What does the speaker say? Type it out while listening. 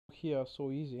here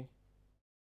so easy.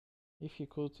 If he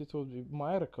could, it would be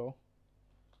miracle.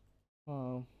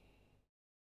 Um,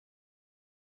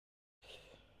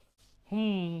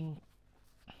 hmm.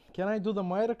 Can I do the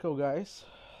miracle, guys?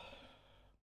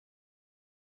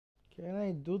 Can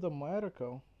I do the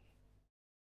miracle?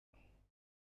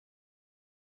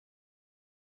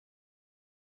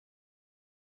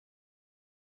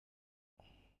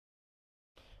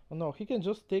 Oh, no, he can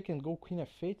just take and go Queen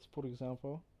F8, for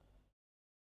example.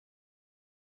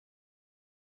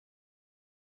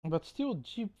 But still,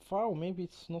 G5, maybe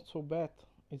it's not so bad.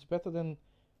 It's better than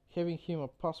having him a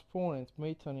pass pawn and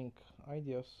maintaining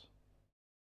ideas.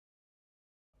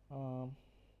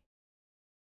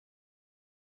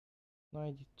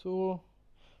 92.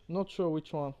 Not sure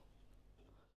which one.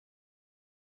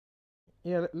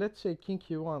 Yeah, let's say King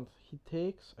E1. He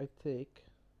takes, I take.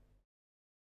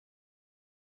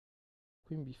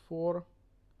 Queen B4.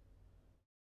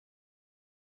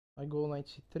 I go knight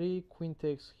C3. Queen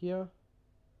takes here.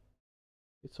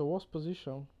 It's a worse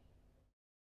position.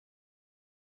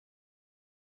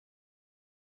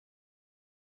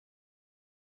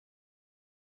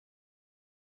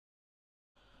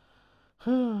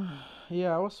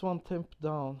 Yeah, I was one temp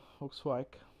down, looks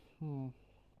like. Hmm.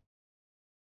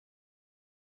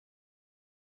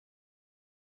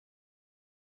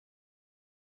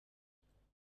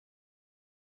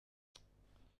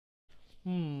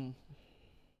 Hmm.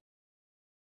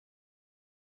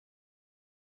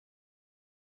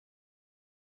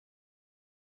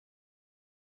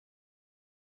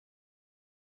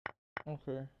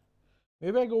 Okay.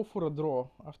 Maybe I go for a draw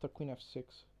after Queen F6.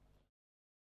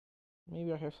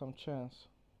 Maybe I have some chance.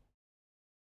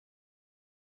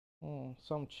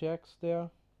 Some checks there.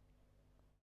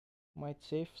 Might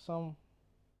save some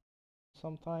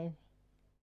time.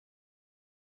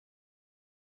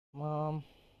 Um,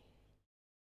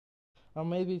 or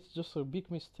maybe it's just a big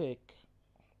mistake.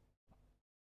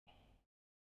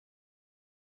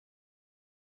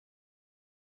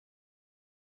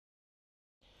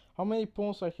 How many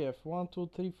pawns I have? 1, 2,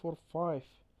 3, 4, 5.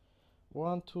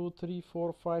 1, 2, 3,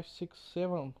 4, 5, 6,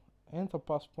 7. And a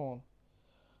pass pawn.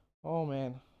 Oh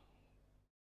man.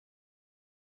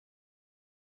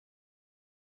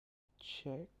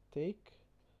 Check, take.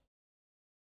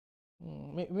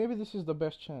 Maybe this is the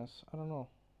best chance. I don't know.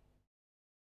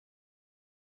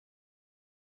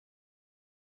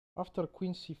 After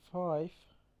Queen C5,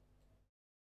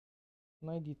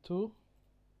 92.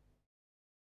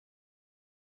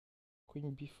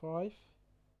 Queen B5.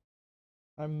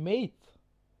 I'm mate.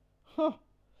 Huh.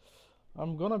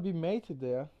 I'm gonna be mated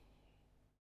there.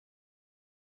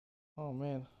 Oh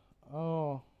man.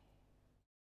 Oh.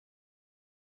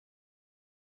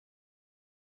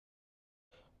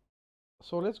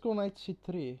 So let's go knight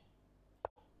C3.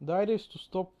 The idea is to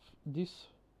stop this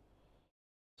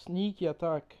sneaky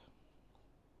attack.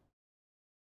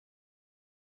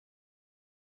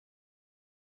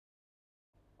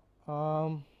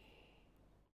 Um.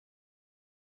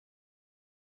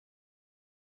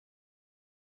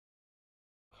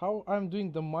 How I'm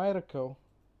doing the miracle?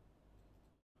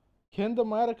 Can the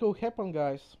miracle happen,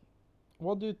 guys?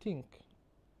 What do you think?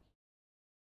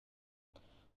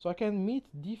 So I can meet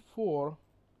D4,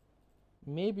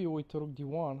 maybe with Rook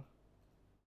D1.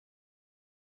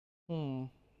 Hmm.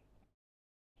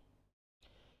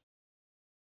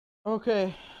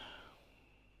 Okay.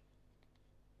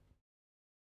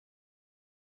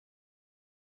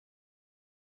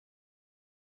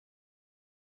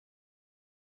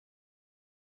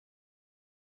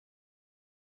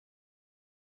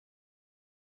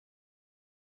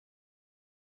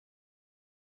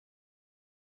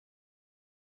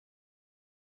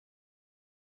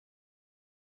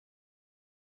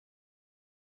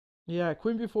 Yeah,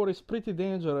 Queen B4 is pretty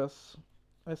dangerous,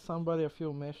 as somebody I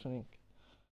feel mentioning.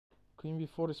 Queen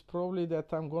B4 is probably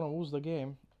that I'm gonna lose the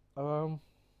game. Queen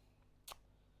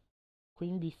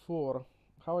B4.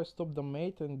 How I stop the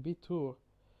mate and B2.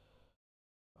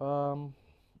 Um,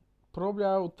 Probably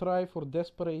I will try for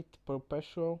desperate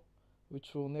perpetual,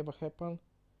 which will never happen.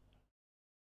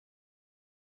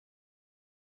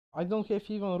 I don't have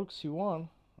even Rook C1.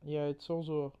 Yeah,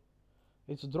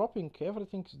 it's dropping.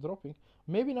 Everything is dropping.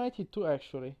 Maybe 92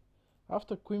 actually.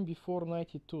 After Queen B4,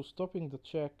 92, stopping the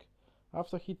check.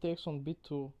 After he takes on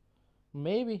B2,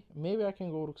 maybe I can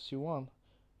go Rook C1.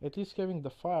 At least having the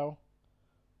file,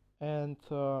 and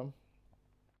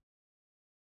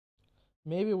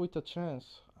maybe with a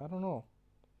chance. I don't know.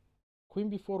 Queen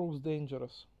B4 looks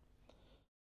dangerous.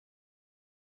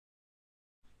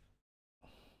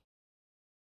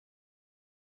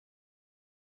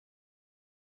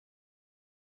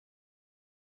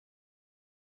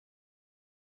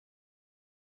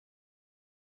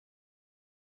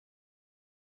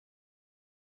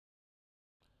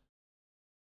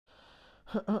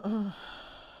 I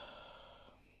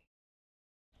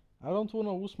don't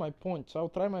wanna lose my points. I'll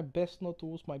try my best not to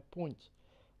lose my points.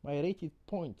 My rated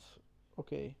points.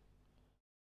 Okay.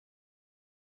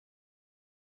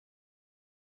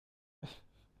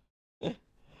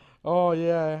 Oh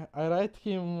yeah, I write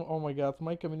him. Oh my god,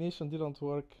 my combination didn't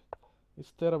work.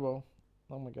 It's terrible.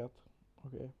 Oh my god.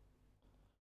 Okay.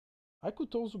 I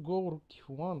could also go rook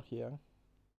one here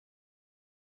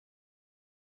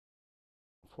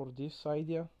for this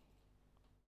idea.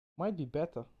 Might be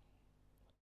better.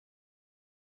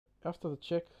 After the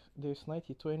check, there's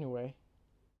 92 anyway.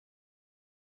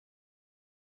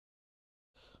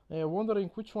 Yeah, wondering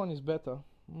which one is better.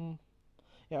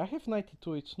 Yeah, I have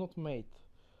 92. It's not mate.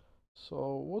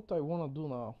 So what I wanna do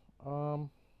now?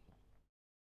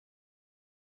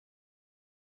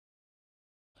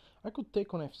 I could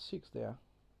take on f6 there.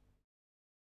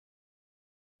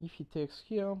 If he takes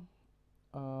here,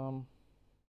 um,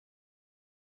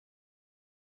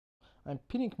 I'm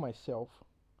pinning myself.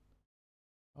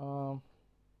 Um,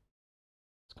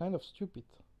 it's kind of stupid.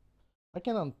 I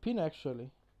can unpin actually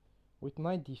with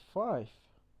 95.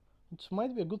 It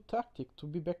might be a good tactic to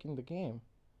be back in the game.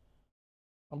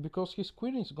 Because his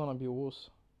queen is gonna be loose.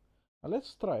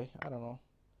 Let's try. I don't know.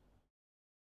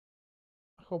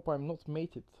 I hope I'm not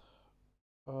mated.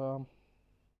 Um,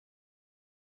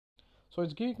 so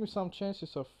it's giving me some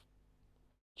chances of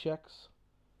checks,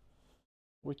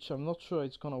 which I'm not sure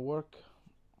it's gonna work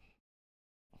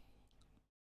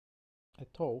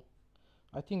at all.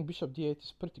 I think bishop d8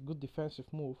 is pretty good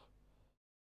defensive move.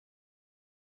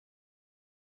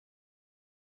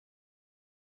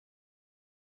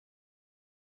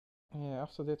 Yeah,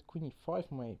 after that queen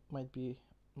e5 might be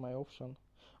my option.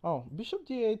 Oh, bishop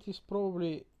d8 is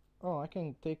probably... Oh, I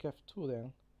can take f2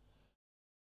 then.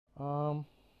 On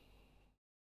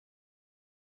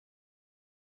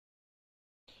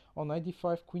knight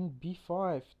d5, queen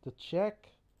b5, the check.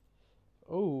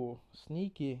 Oh,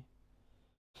 sneaky.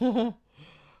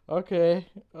 Okay.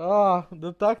 Ah,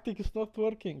 the tactic is not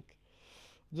working.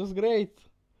 Just great.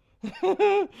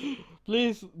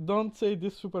 Please don't say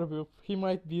this super group. He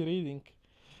might be reading.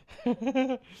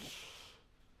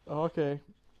 Okay.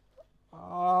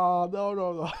 Ah, no,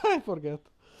 no, no. I forget.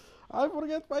 I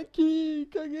forget my king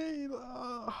again.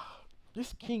 Ah,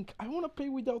 this king. I wanna play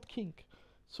without king.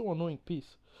 So annoying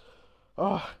piece.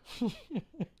 Ah.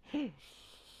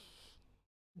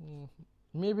 Mm,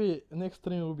 maybe next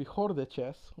stream will be Horde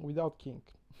chess without king.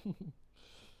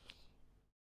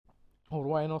 Or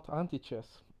why not anti-chess?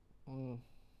 Mm.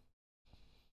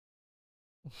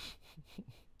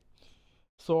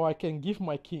 So I can give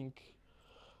my king.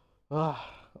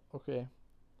 Ah, okay.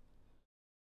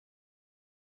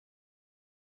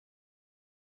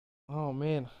 Oh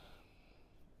man.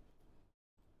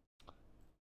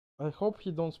 I hope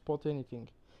he don't spot anything.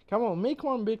 Come on, make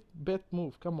one big bad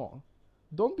move. Come on.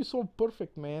 Don't be so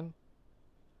perfect, man.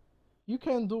 You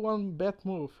can do one bad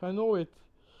move. I know it.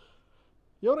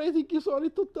 Your rating is only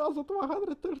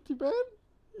 2130, man.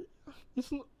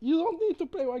 You don't need to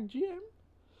play like GM.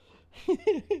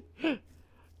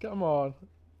 Come on.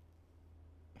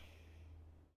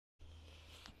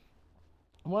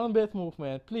 One bad move,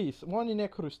 man. Please. One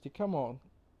inaccuracy. Come on.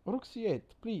 Rook c8,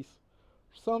 please.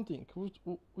 Something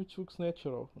which looks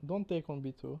natural. Don't take on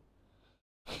b2.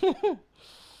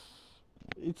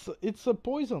 It's a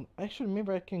poison. Actually,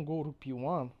 maybe I can go rook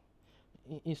b1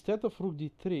 instead of rook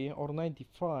d3 or knight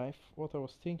d5. What I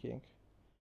was thinking.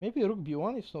 Maybe rook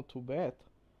b1 is not too bad.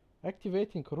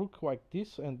 Activating rook like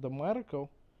this and the miracle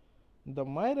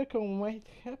might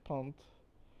happen.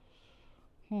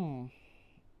 Hmm.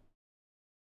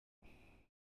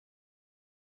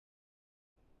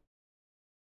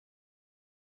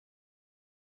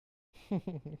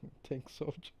 Thanks,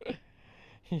 soldier.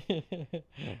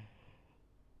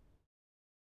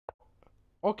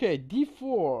 Okay,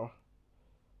 d4.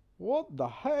 What the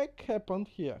heck happened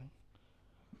here?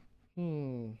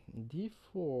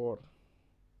 D4.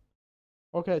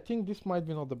 Okay, I think this might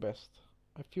be not the best.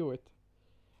 I feel it.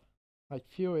 I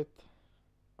feel it.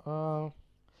 Uh,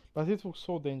 but it looks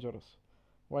so dangerous.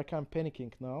 Like I'm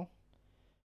panicking now.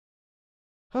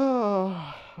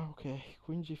 Okay,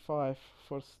 queen g5.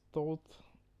 First thought,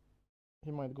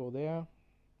 he might go there.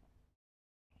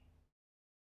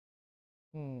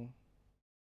 Hmm.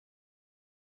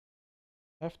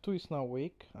 f2 is now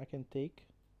weak. I can take.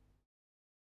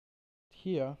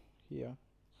 Here, here,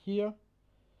 here.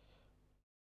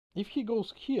 If he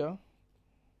goes here,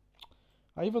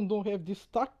 I even don't have this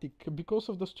tactic because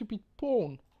of the stupid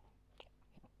pawn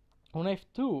on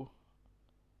f2.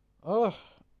 Ugh.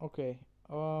 Okay.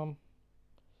 Okay.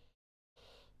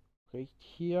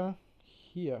 Here,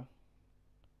 here.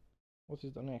 What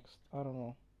is the next? I don't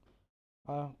know.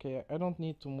 Okay, I don't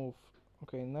need to move.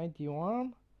 Okay, knight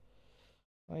d1.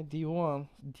 Knight d1.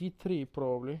 d3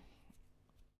 probably.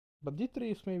 But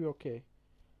d3 is maybe okay.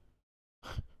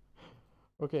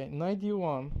 Okay, knight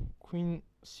d1. Queen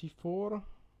c4.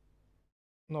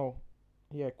 No.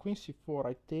 Yeah, queen c4.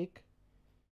 I take.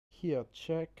 Here,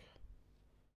 check.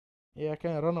 Yeah, I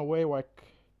can run away like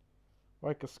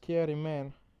a scary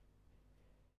man.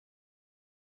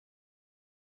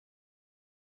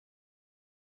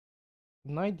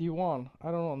 Knight d1.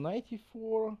 I don't know. Knight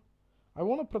e4. I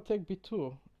want to protect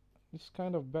b2. This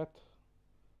kind of bad.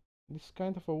 This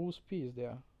kind of a loose piece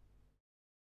there.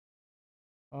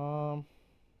 I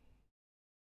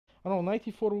don't know. Knight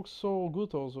e4 looks so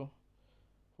good also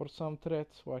for some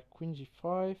threats like queen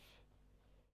g5.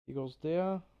 He goes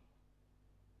there.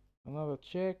 Another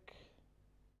check.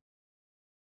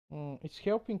 It's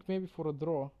helping maybe for a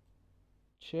draw.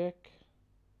 Check.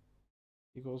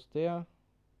 He goes there.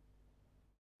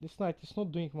 This knight is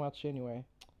not doing much anyway.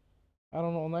 I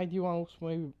don't know. Knight d1 looks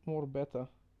maybe more better.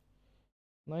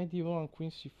 Knight d1,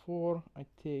 queen c4. I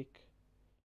take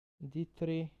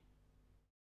d3.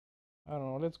 I don't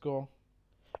know. Let's go.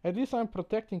 At least I'm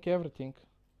protecting everything,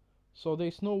 so there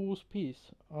is no loose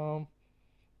piece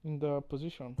in the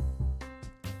position.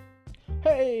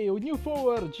 Hey, new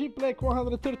forward, G Black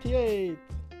 138.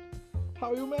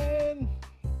 How you, man?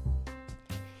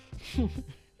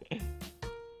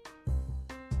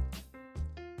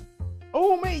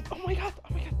 Oh, mate! Oh my god!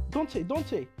 Oh my god!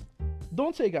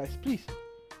 Don't say, guys, please.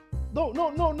 No!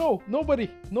 Nobody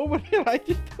write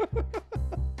it.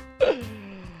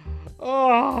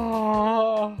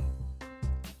 Oh,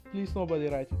 please, nobody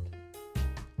write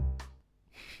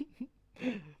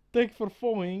it. Thank for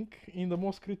following in the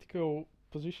most critical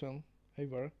position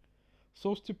ever.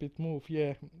 So stupid move,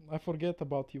 yeah. I forget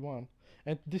about e1.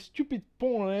 And this stupid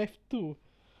pawn on f2.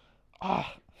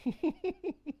 Ah.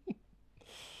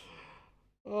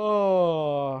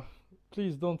 Oh,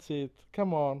 please don't say it.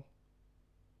 Come on.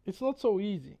 It's not so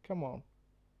easy. Come on.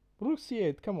 Rook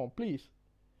c8. Come on, please.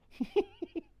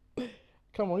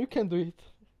 Come on, you can do it.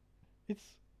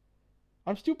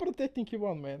 I'm still protecting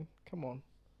e1, man. Come on.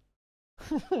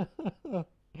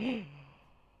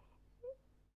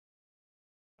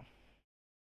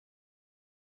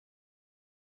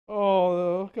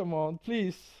 Oh, come on,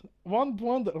 please. One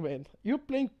blunder, man. You're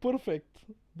playing perfect.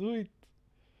 Do it.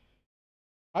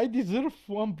 I deserve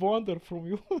one blunder from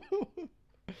you.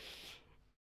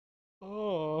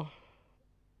 Oh,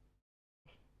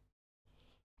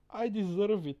 I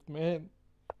deserve it, man.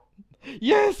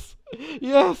 Yes!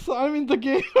 Yes, I'm in the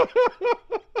game.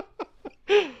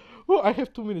 Oh, I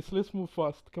have 2 minutes. Let's move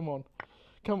fast. Come on.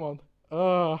 Come on.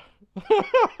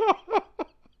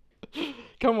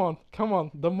 Come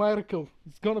on. The miracle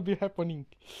is gonna be happening.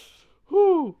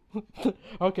 Whoo!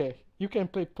 Okay, you can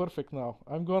play perfect now.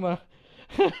 I'm gonna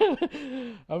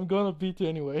beat you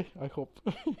anyway, I hope.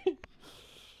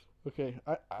 Okay,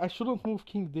 I shouldn't move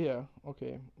king there.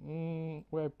 Okay,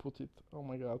 where I put it? Oh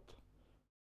my god.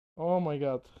 Oh my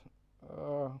god.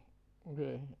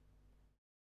 Okay,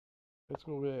 let's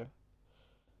go there.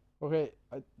 Okay,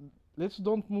 let's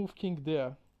don't move king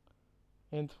there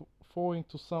and fall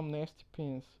into some nasty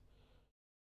pins.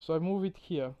 So I move it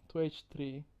here to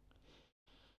h3.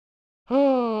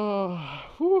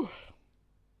 Whew.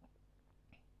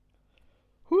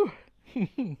 Whew.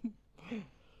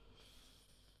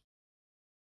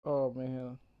 Oh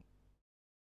man.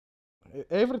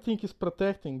 Everything is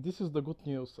protecting. This is the good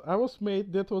news. I was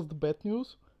made, that was the bad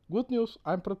news. Good news,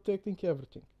 I'm protecting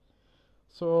everything.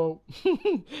 So,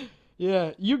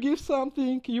 yeah, you give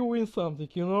something, you win something,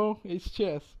 you know? It's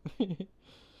chess.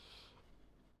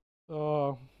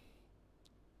 uh,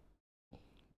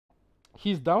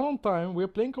 he's down on time. We're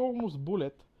playing almost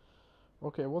bullet.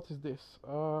 Okay, what is this?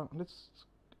 Let's...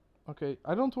 Okay,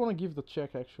 I don't want to give the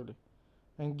check, actually.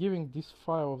 And giving this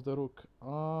file of the rook.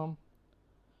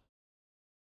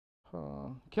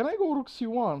 Can I go rook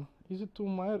c1? Is it too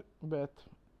my bet?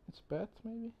 It's bet,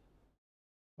 maybe?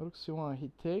 Rook c1,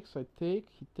 he takes, I take,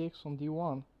 he takes on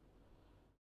d1.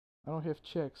 I don't have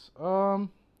checks.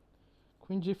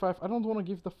 Queen g5, I don't want to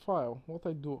give the file. What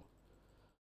I do?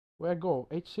 Where I go?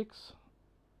 h6?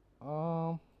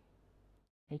 H4?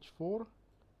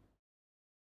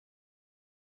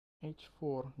 H4,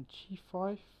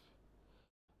 g5?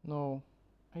 No,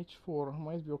 h4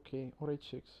 might be okay, or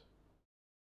h6.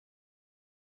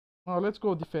 Oh, let's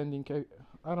go defending.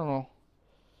 I don't know.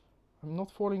 I'm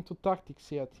not falling to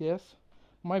tactics yet, yes?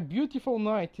 My beautiful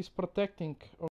knight is protecting